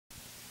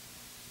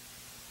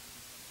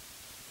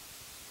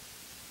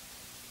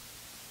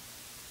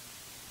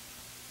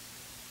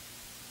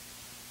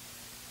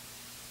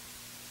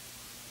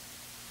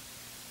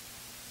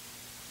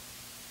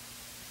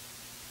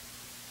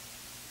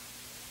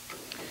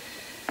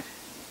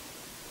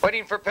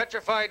Waiting for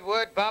Petrified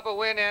Wood, Baba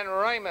Win, and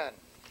Ryman.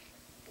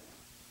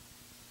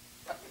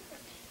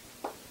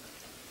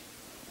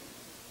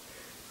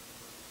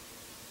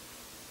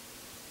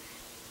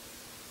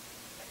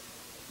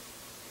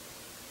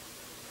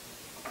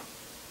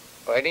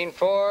 Waiting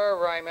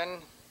for Ryman.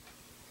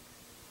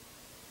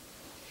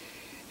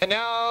 And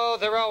now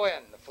they're all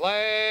in. The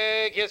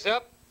flag is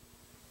up.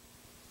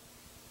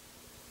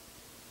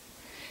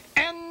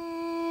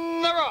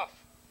 And they're off.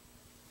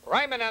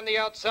 Ryman on the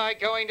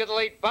outside going to the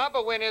lead.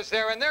 Baba Win is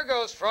there, and there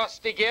goes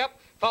Frosty Gap,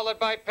 followed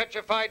by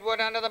Petrified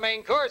Wood onto the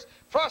main course.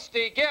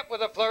 Frosty Gap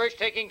with a flourish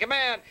taking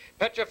command.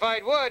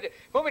 Petrified Wood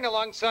moving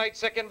alongside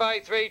second by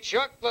 3.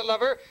 Chocolate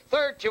Lover,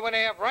 third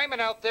 2.5. Ryman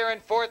out there in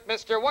fourth.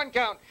 Mr. One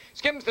Count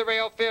skims the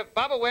rail fifth.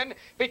 Baba Win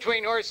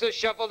between horses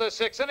shuffle to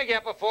 6 and a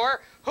gap of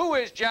 4. Who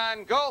is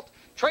John Galt?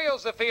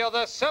 Trails the field,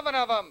 the 7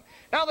 of them.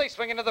 Now they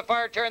swing into the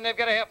far turn. They've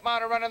got a half mile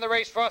to run in the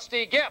race.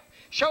 Frosty Gap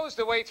shows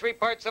the way 3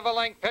 parts of a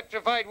length.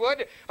 Petrified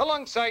Wood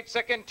alongside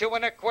second 2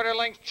 1/4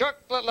 lengths.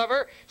 Chocolate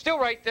Lover still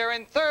right there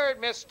in third.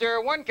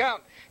 Mr. One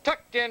Count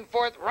tucked in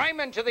fourth.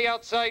 Ryman to the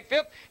outside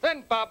fifth.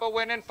 Then Baba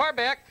Win and far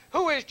back.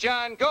 Who is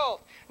John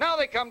Galt? Now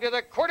they come to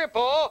the quarter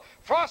pole.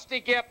 Frosty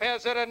Gap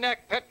has it a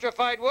neck.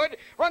 Petrified Wood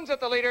runs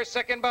at the leader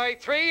second by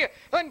 3.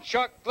 Then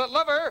Chocolate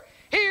Lover.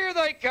 Here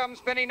they come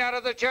spinning out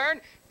of the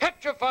turn.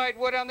 Petrified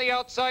Wood on the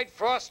outside.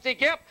 Frosty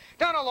Gap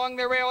down along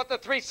the rail at the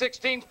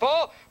 3/16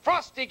 pole.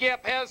 Frosty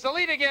Gap has the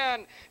lead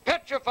again.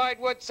 Petrified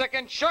Wood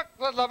second.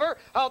 Chocolate Lover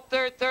out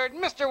there third.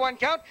 Mr. One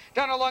Count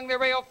down along the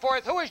rail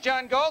fourth. Who is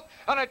John Galt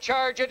on a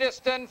charge a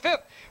distant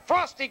fifth.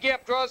 Frosty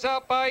Gap draws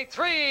out by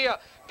 3.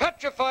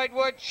 Petrified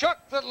Wood,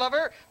 Chocolate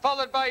Lover,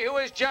 followed by Who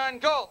is John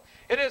Galt.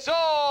 It is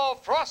all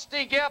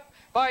Frosty Gap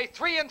by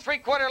 3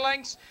 3/4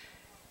 lengths.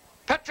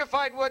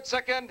 Petrified Wood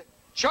second.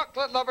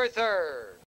 Chocolate Lover third.